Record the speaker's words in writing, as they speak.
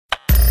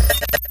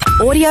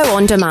Audio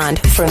on demand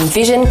from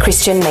Vision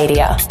Christian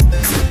Media.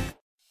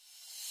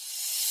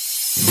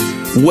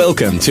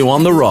 Welcome to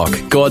On the Rock,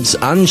 God's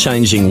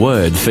unchanging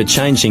word for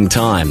changing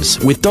times,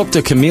 with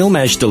Dr. Camille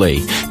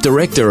Majdali,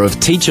 Director of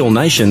Teach All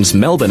Nations,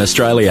 Melbourne,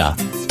 Australia.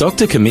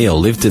 Dr. Camille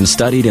lived and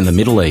studied in the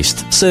Middle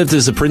East, served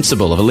as a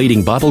principal of a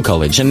leading Bible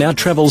college, and now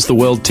travels the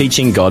world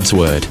teaching God's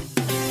word.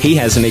 He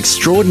has an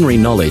extraordinary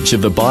knowledge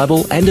of the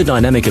Bible and a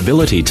dynamic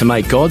ability to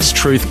make God's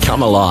truth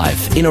come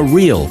alive in a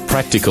real,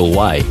 practical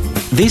way.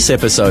 This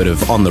episode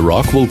of On the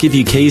Rock will give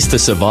you keys to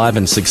survive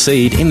and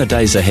succeed in the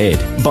days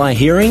ahead by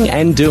hearing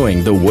and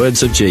doing the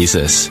words of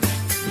Jesus.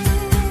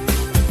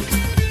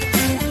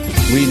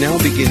 We now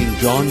begin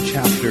John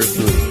chapter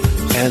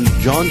 3. And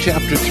John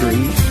chapter 3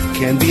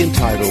 can be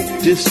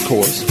entitled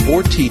Discourse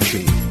or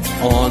Teaching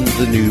on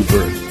the New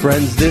Birth.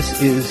 Friends, this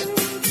is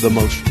the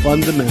most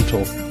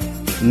fundamental,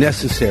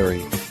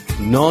 necessary,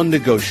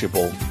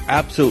 non-negotiable,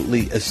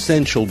 absolutely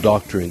essential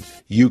doctrine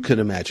you could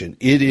imagine.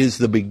 It is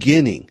the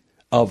beginning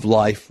of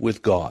life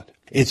with God.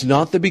 It's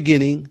not the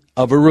beginning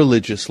of a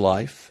religious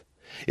life.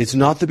 It's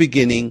not the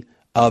beginning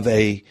of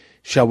a,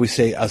 shall we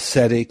say,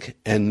 ascetic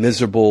and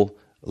miserable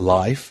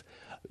life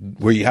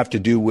where you have to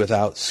do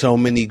without so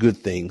many good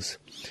things.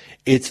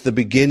 It's the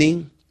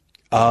beginning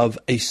of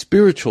a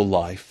spiritual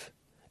life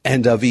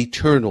and of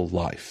eternal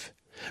life.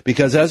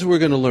 Because as we're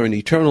going to learn,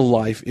 eternal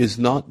life is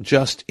not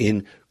just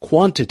in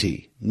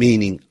quantity,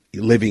 meaning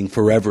living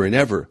forever and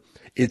ever.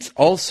 It's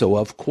also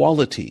of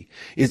quality.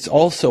 It's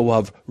also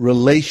of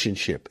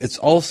relationship. It's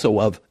also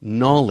of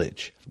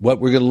knowledge. What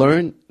we're going to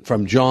learn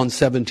from John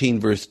 17,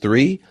 verse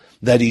 3,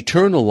 that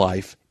eternal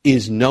life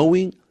is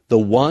knowing the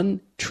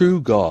one true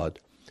God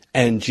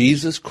and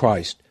Jesus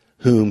Christ,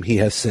 whom he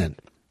has sent.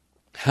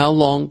 How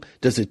long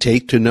does it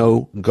take to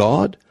know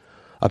God?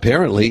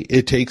 Apparently,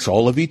 it takes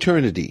all of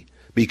eternity,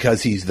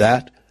 because he's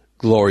that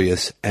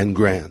glorious and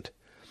grand.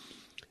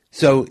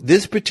 So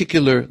this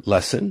particular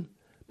lesson,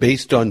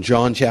 based on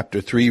John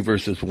chapter 3,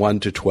 verses 1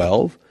 to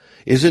 12,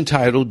 is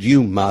entitled,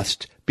 You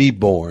Must Be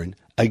Born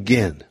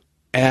Again.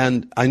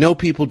 And I know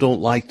people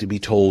don't like to be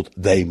told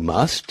they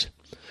must.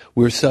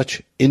 We're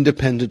such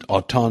independent,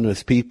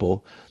 autonomous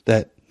people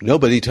that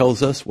nobody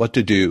tells us what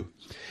to do.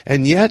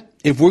 And yet,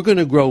 if we're going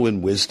to grow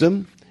in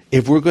wisdom,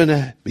 if we're going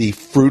to be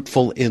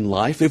fruitful in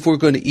life, if we're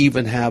going to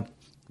even have,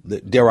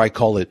 dare I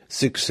call it,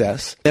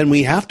 success, then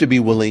we have to be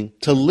willing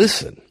to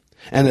listen,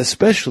 and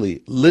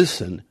especially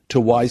listen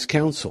to wise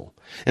counsel.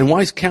 And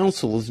wise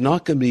counsel is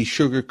not going to be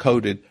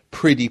sugar-coated,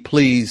 pretty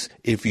please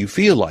if you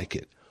feel like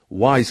it.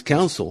 Wise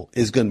counsel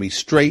is going to be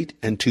straight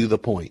and to the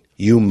point.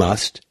 You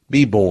must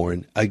be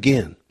born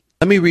again.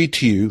 Let me read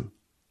to you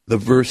the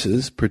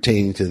verses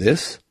pertaining to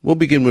this. We'll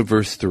begin with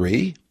verse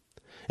 3.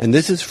 And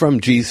this is from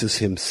Jesus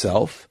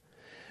himself,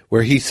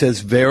 where he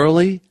says,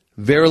 Verily,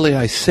 verily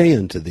I say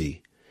unto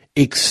thee,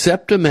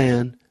 except a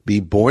man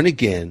be born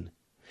again,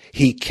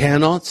 he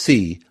cannot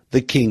see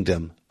the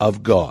kingdom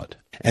of God.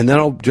 And then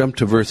I'll jump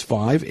to verse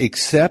 5.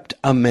 Except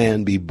a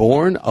man be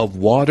born of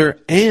water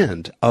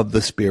and of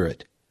the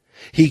Spirit,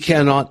 he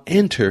cannot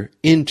enter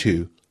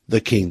into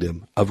the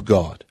kingdom of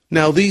God.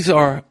 Now, these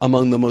are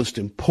among the most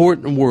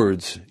important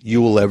words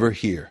you will ever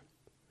hear.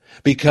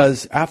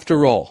 Because,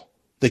 after all,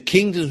 the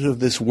kingdoms of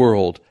this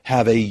world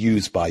have a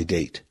use-by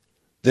date.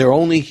 They're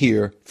only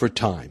here for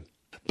time.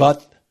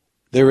 But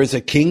there is a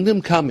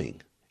kingdom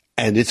coming,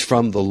 and it's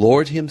from the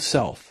Lord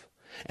himself,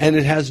 and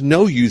it has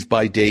no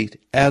use-by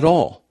date at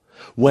all.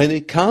 When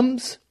it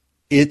comes,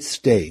 it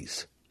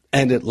stays,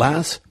 and it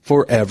lasts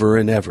forever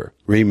and ever.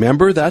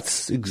 Remember,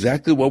 that's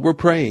exactly what we're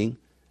praying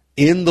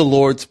in the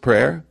Lord's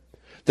Prayer,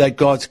 that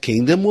God's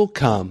kingdom will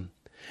come,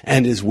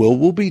 and his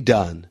will be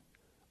done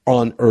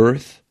on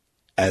earth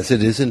as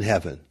it is in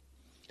heaven.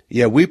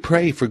 Yeah, we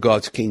pray for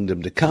God's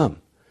kingdom to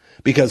come,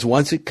 because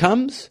once it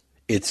comes,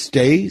 it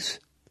stays.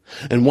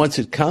 And once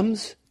it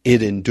comes,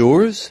 it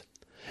endures.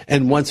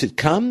 And once it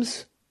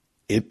comes,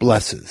 it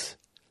blesses.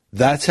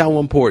 That's how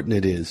important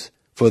it is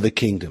for the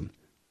kingdom.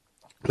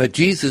 But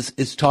Jesus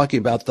is talking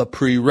about the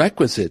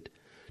prerequisite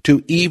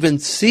to even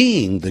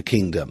seeing the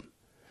kingdom.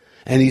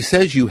 And he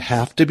says you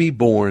have to be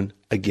born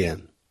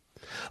again.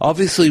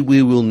 Obviously,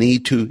 we will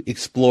need to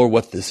explore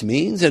what this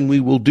means, and we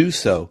will do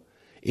so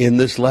in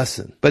this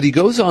lesson. But he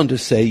goes on to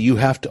say you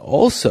have to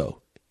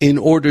also, in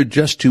order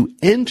just to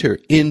enter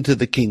into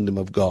the kingdom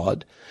of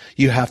God,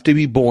 you have to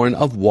be born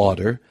of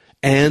water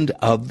and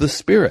of the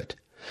Spirit.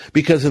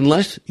 Because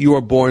unless you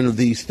are born of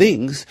these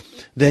things,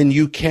 then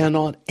you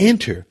cannot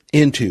enter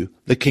into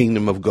the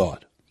kingdom of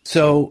God.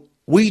 So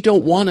we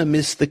don't want to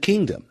miss the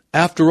kingdom.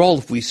 After all,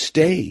 if we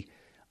stay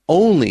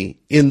only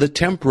in the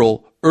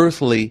temporal,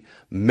 earthly,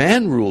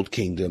 man-ruled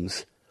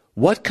kingdoms,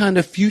 what kind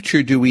of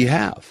future do we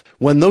have?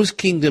 When those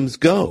kingdoms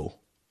go,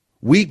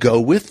 we go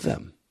with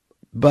them.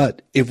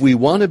 But if we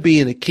want to be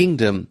in a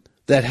kingdom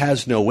that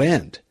has no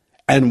end,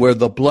 and where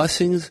the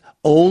blessings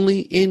only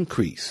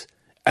increase,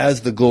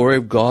 as the glory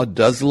of God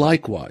does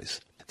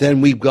likewise,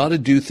 then we've got to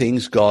do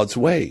things God's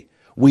way.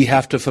 We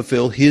have to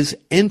fulfill his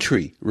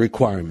entry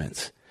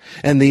requirements.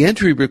 And the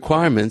entry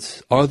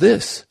requirements are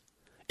this.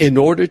 In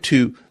order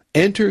to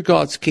enter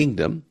God's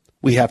kingdom,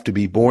 we have to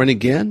be born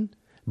again,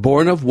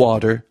 born of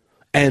water,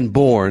 and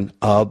born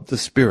of the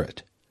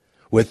Spirit.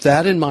 With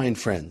that in mind,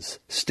 friends,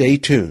 stay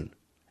tuned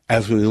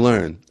as we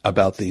learn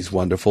about these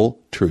wonderful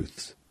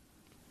truths.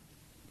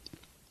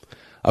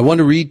 I want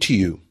to read to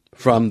you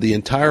from the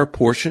entire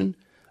portion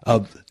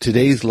of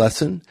today's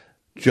lesson,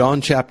 John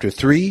chapter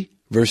 3,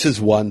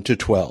 verses 1 to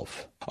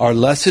 12. Our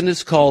lesson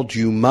is called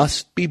You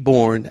Must Be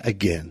Born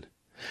Again,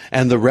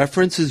 and the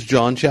reference is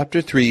John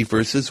chapter 3,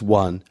 verses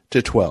 1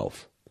 to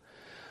 12.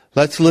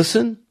 Let's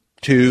listen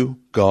to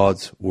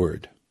God's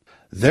Word.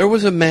 There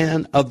was a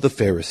man of the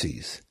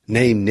Pharisees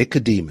named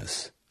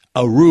Nicodemus,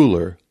 a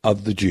ruler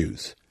of the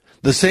Jews.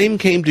 The same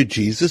came to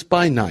Jesus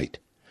by night,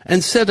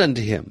 and said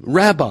unto him,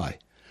 Rabbi,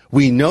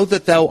 we know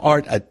that thou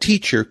art a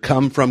teacher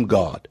come from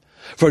God.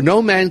 For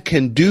no man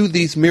can do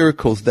these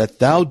miracles that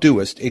thou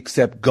doest,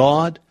 except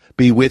God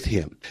be with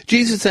him.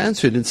 Jesus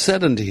answered and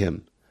said unto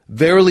him,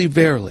 Verily,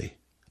 verily,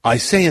 I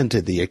say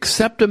unto thee,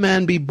 except a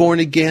man be born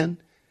again,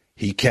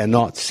 he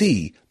cannot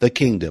see the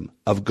kingdom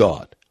of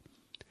God.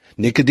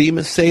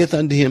 Nicodemus saith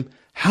unto him,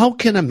 How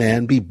can a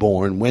man be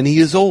born when he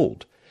is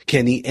old?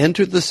 Can he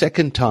enter the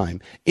second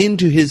time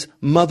into his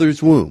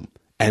mother's womb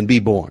and be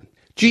born?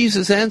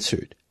 Jesus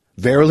answered,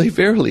 Verily,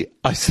 verily,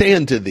 I say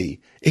unto thee,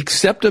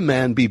 except a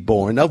man be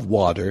born of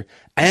water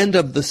and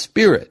of the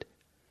Spirit,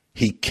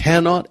 he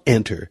cannot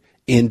enter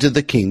into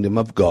the kingdom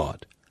of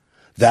God.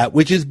 That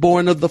which is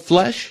born of the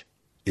flesh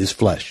is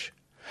flesh,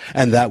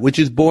 and that which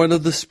is born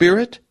of the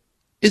Spirit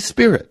is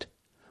spirit.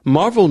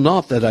 Marvel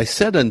not that I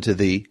said unto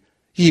thee,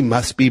 Ye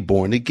must be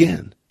born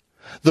again.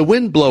 The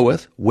wind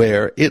bloweth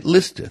where it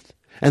listeth,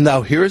 and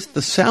thou hearest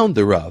the sound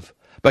thereof,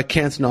 but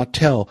canst not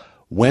tell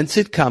whence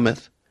it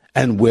cometh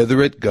and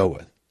whither it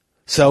goeth.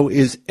 So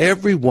is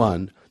every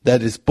one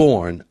that is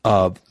born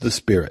of the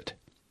Spirit.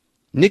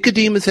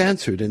 Nicodemus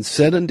answered and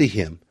said unto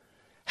him,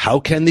 How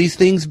can these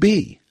things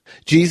be?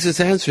 Jesus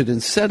answered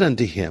and said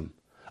unto him,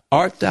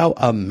 Art thou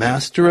a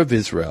master of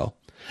Israel,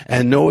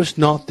 and knowest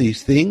not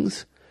these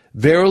things?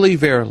 Verily,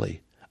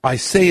 verily, I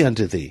say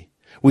unto thee,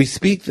 we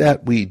speak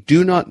that we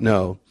do not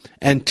know,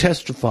 and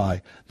testify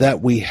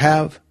that we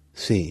have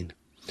seen,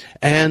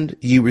 and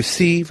ye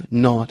receive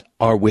not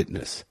our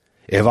witness.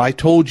 If I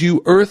told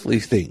you earthly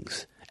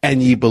things,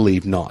 and ye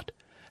believe not,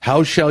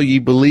 how shall ye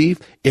believe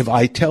if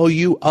I tell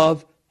you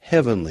of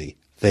heavenly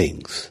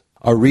things?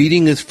 Our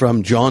reading is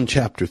from John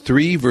chapter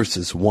 3,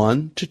 verses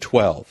 1 to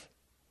 12.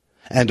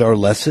 And our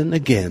lesson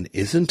again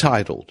is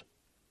entitled,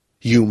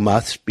 You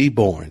Must Be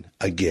Born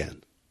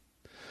Again.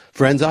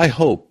 Friends, I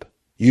hope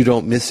you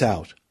don't miss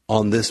out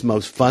on this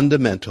most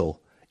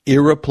fundamental,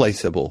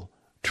 irreplaceable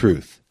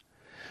truth.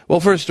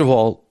 Well, first of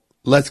all,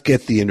 let's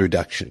get the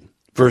introduction.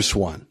 Verse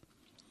 1.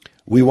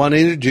 We want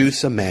to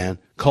introduce a man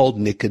called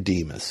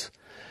Nicodemus.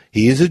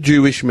 He is a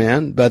Jewish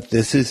man, but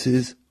this is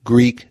his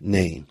Greek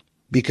name,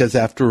 because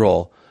after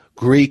all,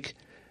 Greek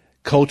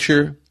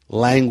culture,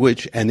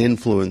 language, and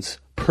influence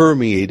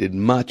permeated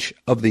much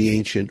of the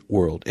ancient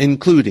world,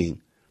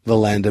 including the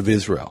land of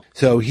Israel.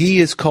 So he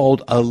is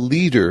called a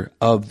leader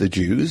of the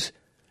Jews,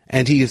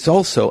 and he is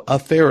also a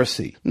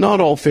Pharisee.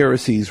 Not all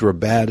Pharisees were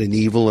bad and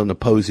evil and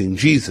opposing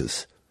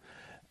Jesus.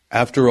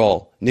 After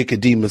all,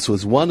 Nicodemus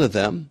was one of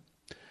them.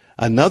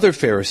 Another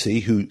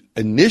Pharisee who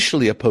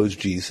initially opposed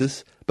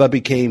Jesus but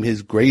became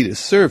his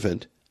greatest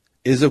servant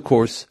is, of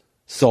course,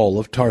 Saul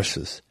of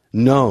Tarsus,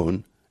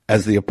 known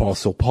as the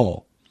Apostle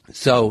Paul.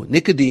 So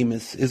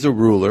Nicodemus is a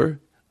ruler,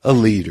 a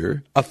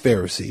leader, a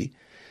Pharisee,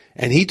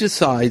 and he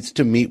decides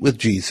to meet with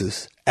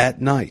Jesus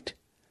at night.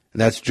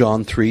 And that's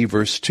John 3,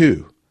 verse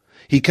 2.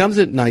 He comes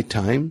at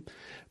nighttime.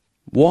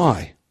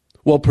 Why?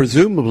 Well,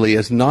 presumably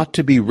as not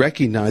to be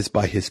recognized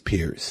by his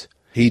peers.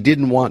 He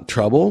didn't want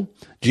trouble.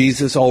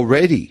 Jesus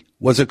already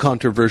was a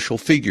controversial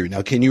figure.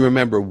 Now, can you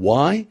remember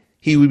why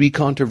he would be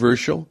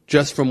controversial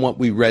just from what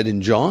we read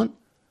in John?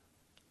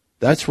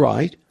 That's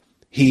right.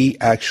 He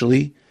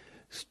actually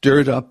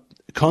stirred up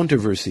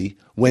controversy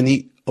when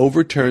he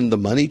overturned the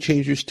money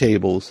changers'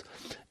 tables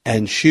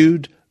and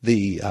shooed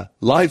the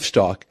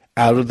livestock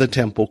out of the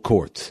temple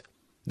courts.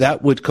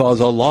 That would cause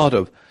a lot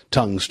of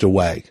tongues to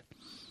wag.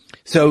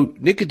 So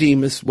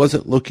Nicodemus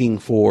wasn't looking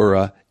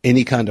for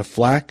any kind of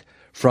flack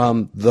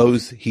from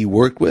those he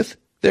worked with.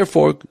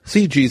 Therefore,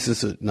 see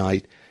Jesus at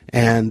night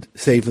and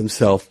save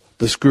himself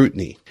the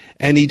scrutiny.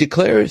 And he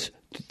declares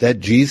that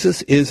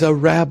Jesus is a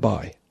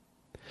rabbi,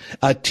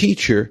 a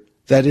teacher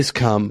that is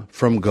come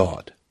from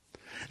God.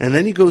 And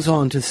then he goes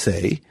on to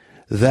say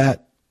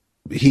that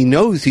he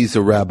knows he's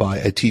a rabbi,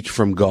 a teacher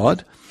from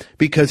God,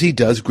 because he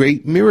does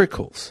great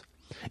miracles.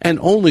 And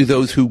only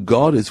those who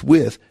God is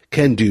with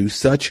can do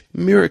such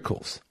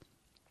miracles.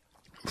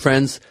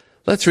 Friends,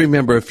 let's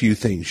remember a few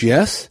things.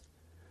 Yes,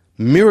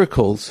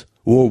 miracles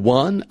were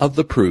one of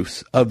the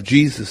proofs of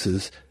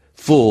Jesus'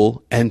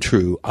 full and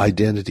true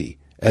identity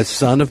as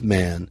Son of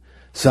Man,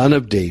 Son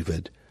of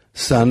David,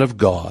 Son of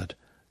God,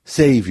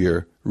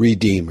 Savior,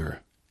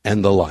 Redeemer,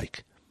 and the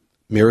like.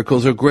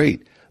 Miracles are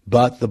great,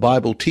 but the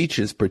Bible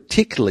teaches,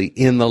 particularly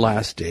in the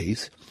last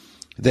days,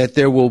 that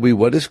there will be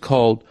what is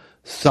called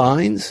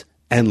signs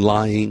and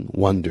lying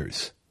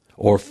wonders,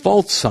 or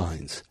false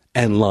signs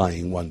and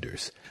lying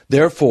wonders.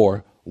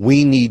 Therefore,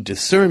 we need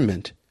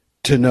discernment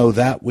to know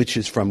that which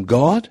is from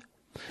God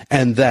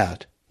and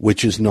that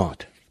which is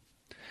not.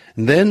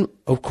 And then,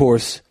 of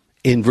course,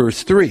 in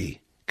verse 3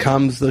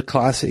 comes the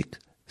classic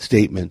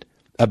statement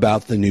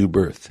about the new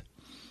birth.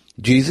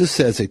 Jesus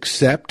says,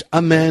 except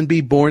a man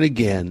be born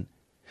again,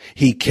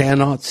 he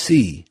cannot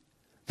see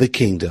the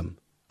kingdom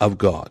of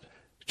God.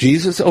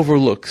 Jesus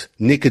overlooks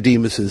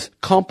Nicodemus's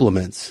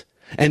compliments,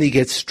 and he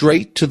gets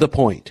straight to the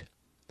point.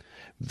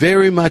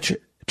 Very much,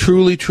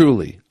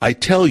 truly, I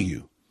tell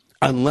you,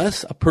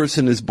 unless a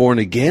person is born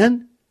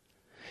again,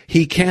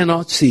 he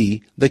cannot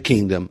see the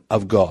kingdom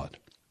of God.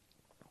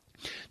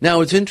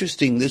 Now, it's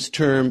interesting, this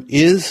term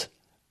is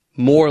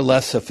more or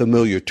less a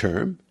familiar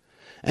term,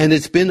 and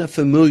it's been a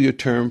familiar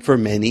term for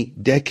many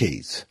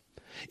decades.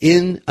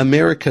 In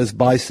America's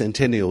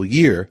bicentennial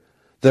year,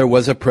 there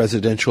was a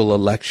presidential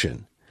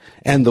election,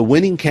 and the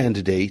winning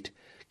candidate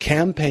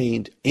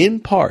campaigned in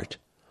part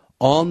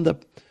on the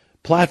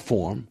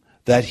platform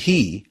that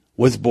he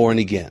was born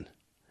again.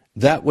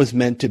 That was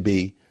meant to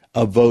be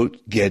a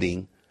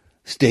vote-getting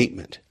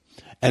statement.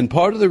 And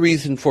part of the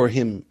reason for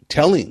him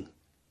telling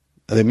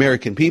the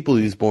American people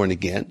he was born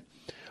again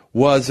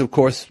was, of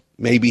course,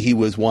 maybe he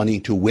was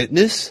wanting to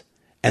witness,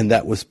 and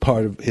that was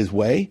part of his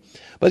way.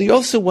 But he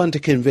also wanted to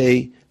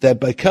convey that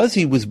because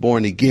he was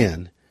born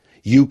again,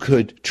 you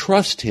could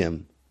trust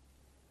him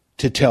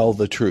to tell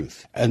the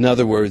truth. In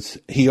other words,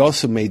 he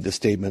also made the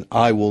statement,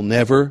 I will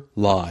never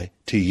lie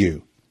to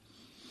you.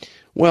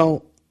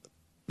 Well,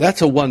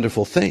 that's a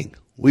wonderful thing.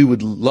 We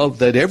would love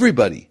that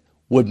everybody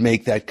would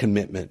make that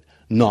commitment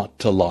not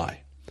to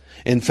lie.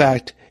 In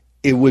fact,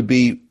 it would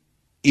be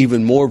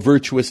even more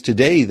virtuous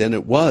today than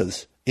it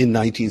was in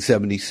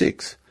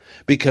 1976,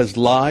 because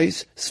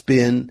lies,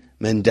 spin,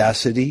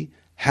 mendacity,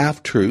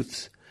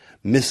 half-truths,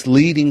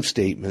 misleading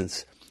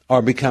statements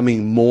are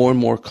becoming more and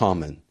more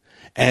common.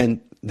 And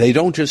they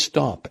don't just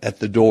stop at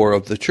the door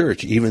of the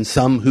church. Even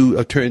some who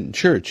attend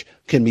church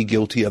can be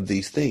guilty of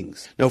these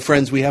things. Now,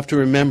 friends, we have to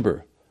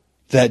remember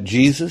that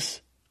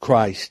Jesus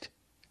Christ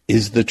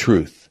is the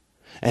truth,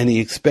 and he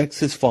expects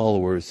his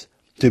followers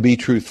to be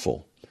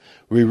truthful.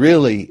 We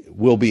really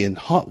will be in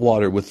hot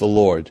water with the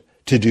Lord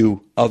to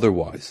do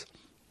otherwise.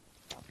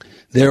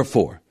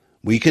 Therefore,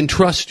 we can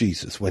trust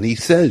Jesus. When he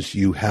says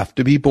you have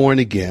to be born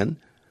again,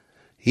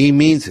 he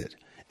means it.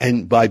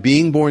 And by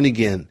being born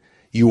again,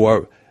 you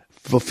are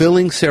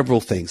fulfilling several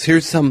things.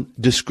 Here's some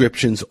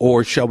descriptions,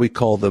 or shall we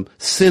call them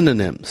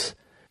synonyms,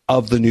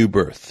 of the new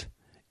birth.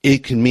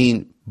 It can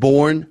mean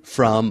born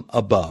from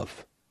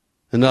above.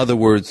 In other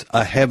words,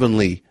 a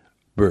heavenly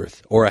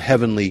birth or a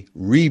heavenly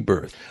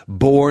rebirth.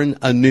 Born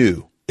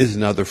anew is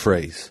another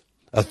phrase.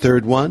 A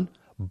third one,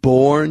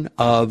 born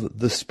of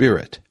the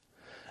Spirit.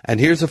 And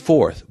here's a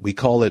fourth. We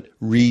call it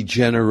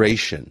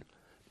regeneration,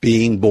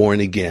 being born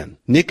again.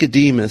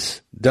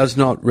 Nicodemus does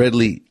not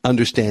readily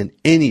understand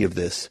any of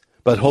this,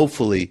 but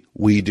hopefully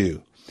we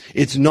do.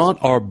 It's not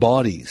our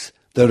bodies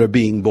that are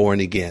being born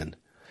again.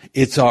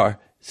 It's our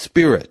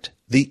spirit,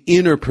 the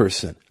inner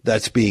person,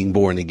 that's being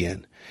born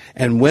again.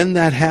 And when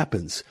that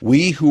happens,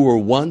 we who were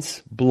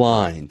once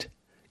blind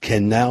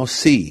can now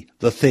see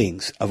the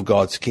things of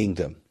God's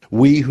kingdom.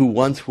 We who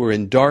once were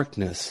in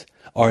darkness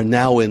are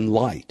now in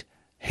light.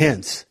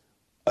 Hence,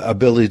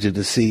 ability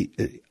to see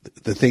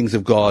the things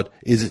of God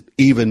is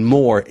even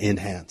more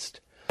enhanced.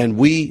 And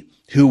we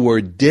who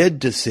were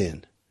dead to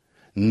sin,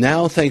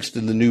 now thanks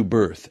to the new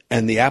birth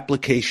and the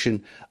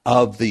application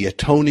of the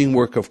atoning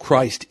work of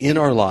Christ in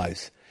our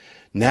lives,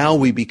 now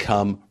we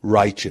become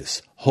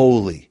righteous,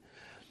 holy,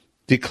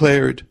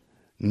 declared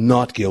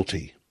not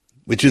guilty,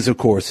 which is, of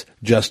course,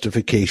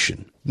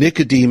 justification.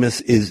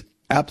 Nicodemus is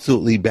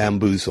absolutely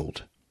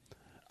bamboozled.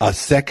 A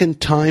second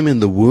time in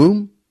the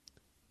womb?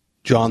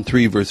 John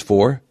 3 verse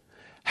 4.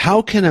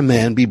 How can a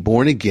man be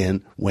born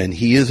again when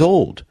he is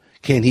old?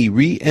 Can he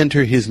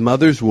re-enter his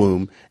mother's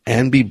womb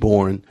and be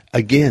born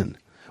again?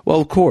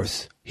 Well, of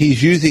course,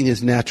 he's using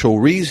his natural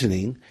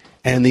reasoning,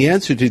 and the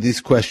answer to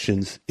these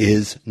questions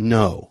is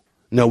no.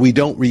 No, we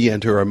don't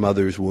re-enter our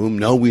mother's womb.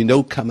 No, we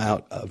don't come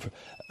out of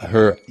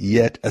her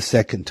yet a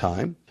second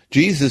time.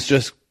 Jesus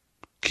just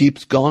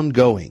keeps on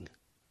going.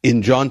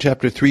 In John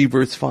chapter 3,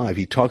 verse 5,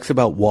 he talks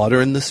about water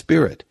and the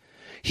Spirit.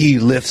 He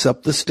lifts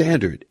up the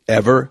standard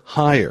ever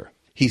higher.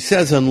 He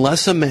says,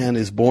 unless a man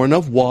is born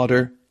of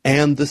water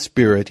and the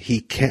Spirit, he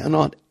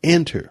cannot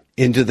enter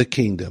into the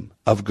kingdom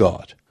of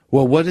God.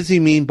 Well, what does he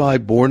mean by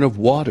born of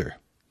water?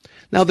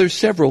 Now, there's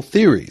several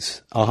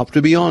theories. I'll have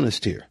to be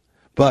honest here.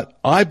 But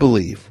I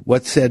believe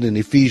what's said in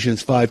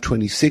Ephesians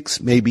 5:26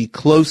 may be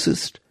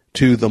closest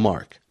to the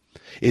mark.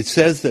 It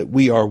says that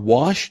we are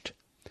washed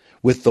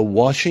with the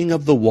washing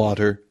of the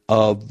water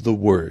of the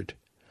Word.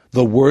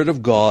 The Word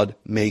of God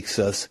makes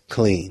us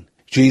clean.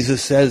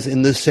 Jesus says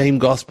in the same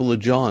Gospel of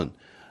John,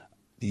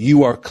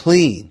 you are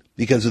clean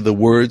because of the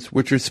words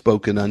which are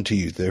spoken unto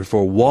you.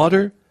 Therefore,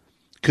 water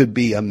could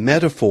be a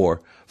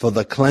metaphor for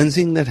the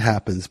cleansing that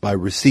happens by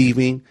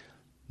receiving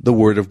the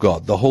Word of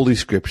God, the Holy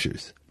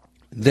Scriptures.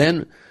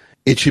 Then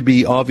it should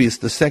be obvious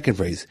the second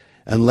phrase,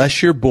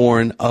 unless you're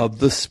born of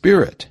the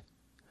Spirit,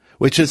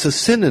 which is a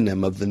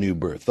synonym of the new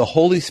birth. The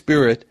Holy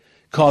Spirit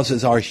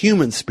causes our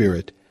human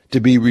spirit to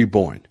be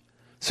reborn.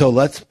 So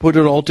let's put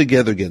it all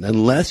together again.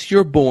 Unless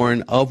you're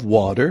born of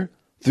water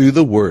through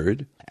the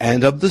Word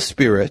and of the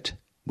Spirit,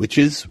 which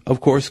is, of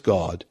course,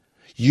 God,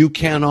 you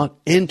cannot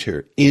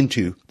enter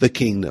into the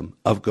kingdom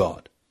of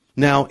God.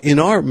 Now, in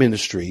our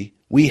ministry,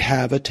 we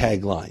have a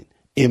tagline,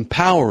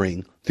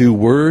 empowering through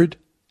Word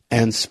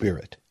and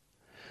Spirit.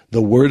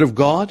 The Word of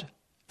God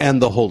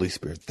and the Holy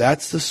Spirit.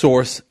 That's the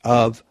source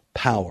of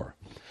power.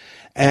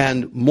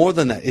 And more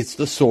than that, it's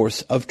the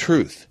source of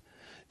truth.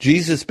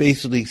 Jesus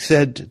basically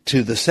said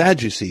to the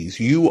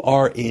Sadducees, you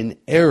are in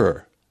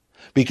error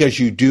because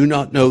you do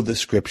not know the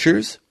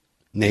Scriptures,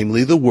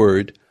 namely the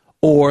Word,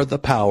 or the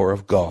power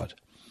of God.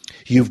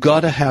 You've got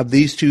to have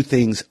these two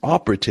things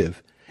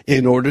operative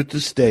in order to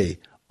stay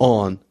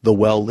on the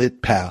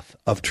well-lit path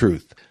of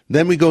truth.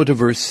 Then we go to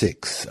verse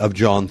 6 of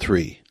John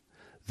 3.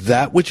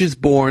 That which is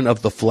born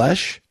of the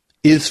flesh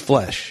is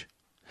flesh.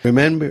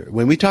 Remember,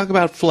 when we talk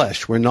about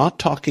flesh, we're not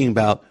talking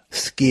about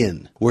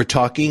skin. We're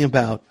talking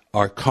about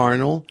our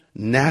carnal,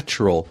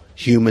 natural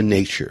human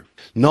nature.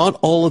 Not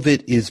all of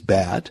it is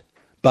bad,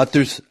 but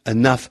there's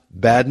enough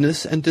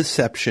badness and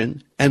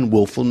deception and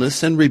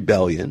willfulness and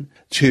rebellion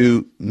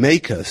to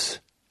make us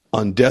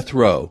on death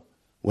row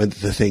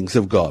with the things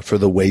of God. For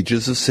the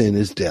wages of sin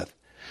is death.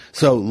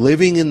 So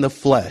living in the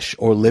flesh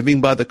or living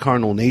by the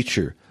carnal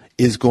nature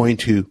is going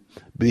to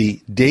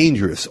be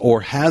dangerous or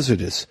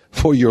hazardous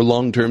for your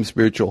long-term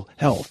spiritual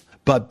health.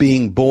 But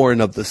being born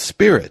of the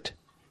Spirit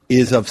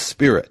is of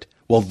spirit.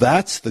 Well,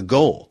 that's the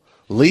goal.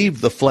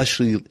 Leave the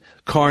fleshly,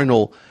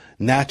 carnal,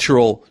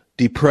 natural,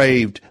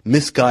 depraved,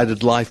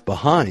 misguided life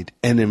behind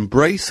and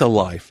embrace a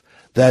life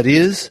that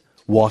is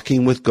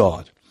walking with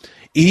God.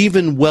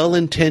 Even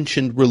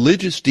well-intentioned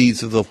religious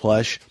deeds of the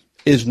flesh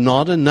is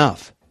not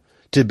enough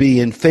to be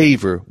in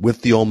favor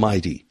with the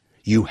Almighty.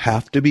 You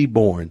have to be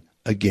born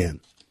again.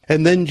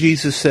 And then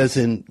Jesus says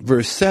in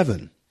verse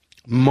 7,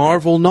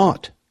 marvel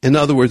not. In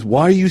other words,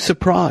 why are you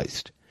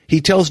surprised? He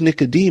tells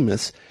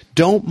Nicodemus,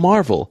 don't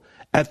marvel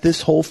at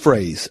this whole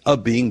phrase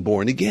of being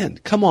born again.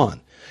 Come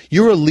on.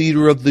 You're a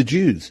leader of the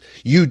Jews.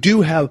 You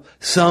do have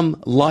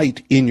some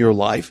light in your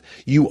life.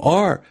 You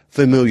are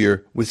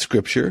familiar with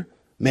Scripture.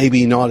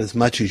 Maybe not as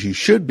much as you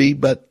should be,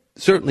 but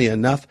certainly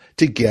enough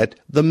to get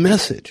the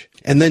message.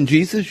 And then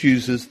Jesus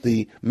uses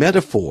the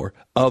metaphor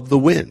of the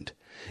wind.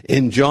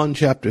 In John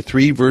chapter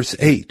 3, verse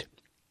 8,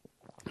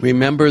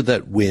 remember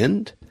that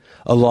wind,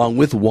 along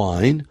with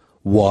wine,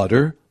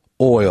 water,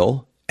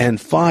 oil, and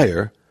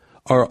fire,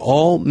 are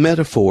all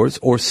metaphors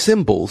or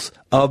symbols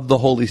of the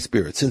Holy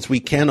Spirit. Since we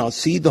cannot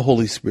see the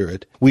Holy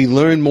Spirit, we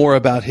learn more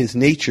about his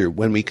nature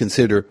when we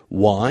consider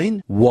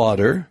wine,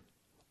 water,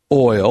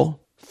 oil,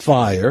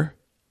 fire,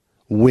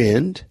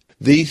 wind,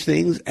 these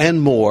things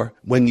and more.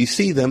 When you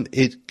see them,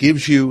 it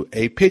gives you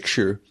a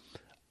picture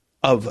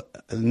of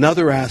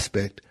another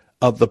aspect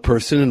of the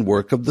person and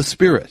work of the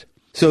Spirit.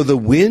 So the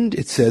wind,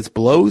 it says,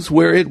 blows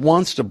where it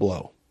wants to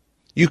blow.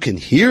 You can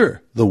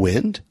hear the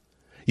wind.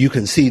 You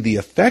can see the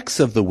effects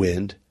of the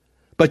wind,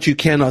 but you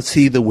cannot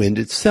see the wind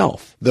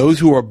itself. Those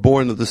who are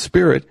born of the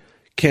Spirit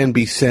can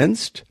be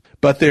sensed,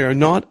 but they are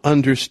not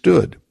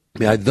understood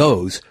by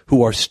those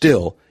who are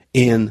still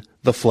in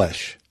the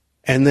flesh.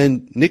 And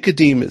then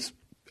Nicodemus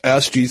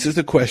asked Jesus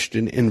a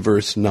question in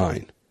verse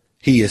 9.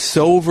 He is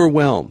so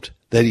overwhelmed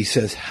that he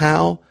says,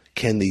 how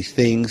can these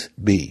things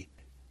be?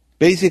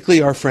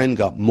 Basically, our friend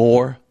got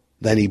more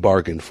than he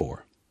bargained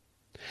for.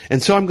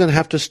 And so I'm going to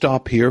have to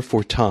stop here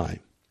for time.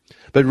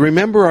 But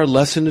remember, our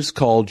lesson is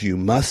called You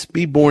Must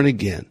Be Born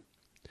Again.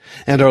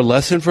 And our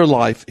lesson for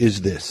life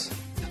is this.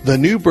 The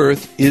new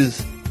birth is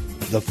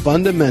the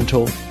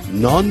fundamental,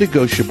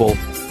 non-negotiable,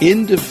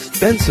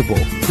 indispensable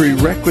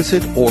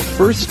prerequisite or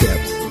first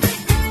steps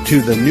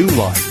to the new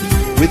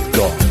life with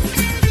God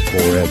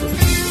forever.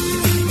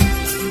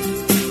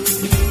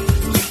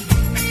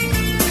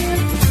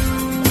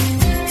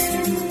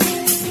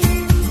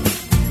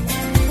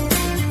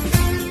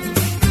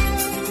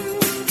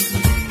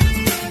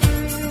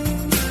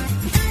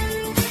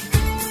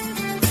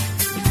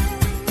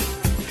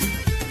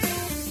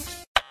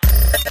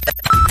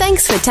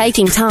 Thanks for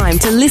taking time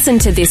to listen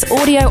to this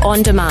audio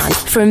on demand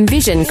from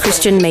Vision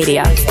Christian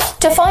Media.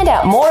 To find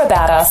out more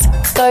about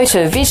us, go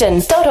to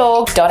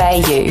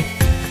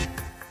vision.org.au.